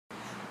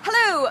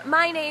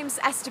my name's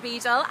Esther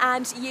Beadle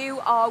and you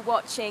are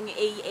watching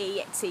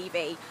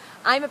EE.TV.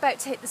 I'm about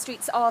to hit the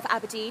streets of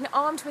Aberdeen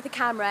armed with a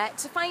camera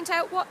to find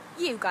out what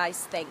you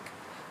guys think.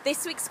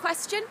 This week's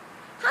question: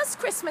 has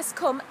Christmas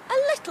come a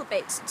little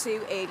bit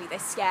too early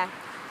this year?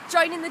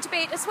 Join in the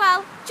debate as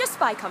well, just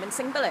by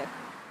commenting below.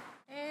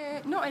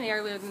 Not any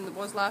earlier than it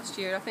was last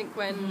year. I think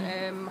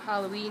when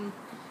Halloween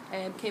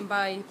came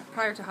by,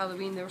 prior to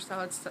Halloween, they were still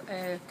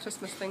had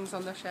Christmas things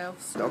on their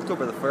shelves.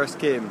 October the 1st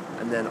came,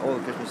 and then all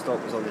the Christmas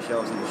stock was on the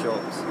shelves in the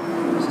shops.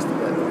 It was just a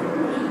bit.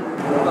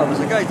 Well, there's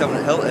a guy down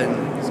in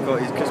Hilton. He's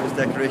got his Christmas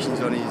decorations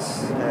on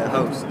his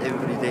house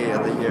every day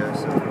of the year.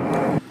 So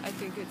I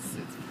think it's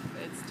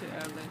too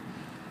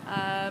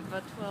early.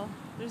 But well,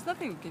 there's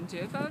nothing we can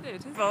do about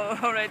it. We've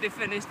already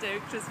finished the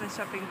Christmas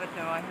shopping, but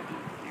no, I haven't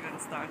even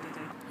started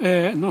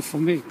it. Not for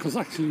me, because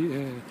actually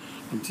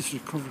I'm just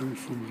recovering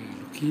from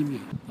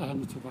leukemia.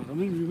 Not too bad.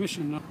 I'm in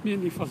remission,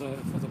 mainly for the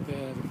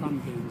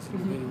grandbabies.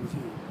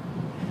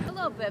 A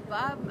little bit,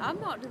 but I'm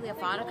not really a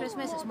fan of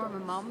Christmas. It's more my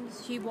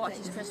mum's. She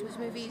watches Christmas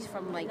movies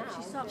from like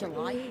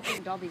July.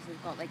 Dobbies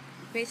have got like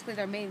basically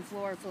their main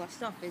floor full of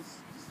stuff is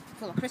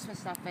full of Christmas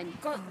stuff, and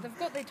they've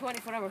got the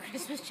 24-hour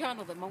Christmas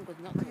channel that Mum goes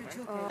nuts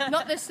over.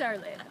 Not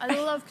necessarily. I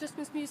love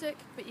Christmas music,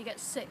 but you get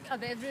sick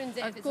of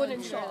going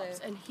in shops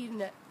and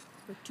hearing it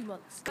for 2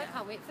 months. I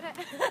can't wait for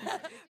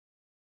it.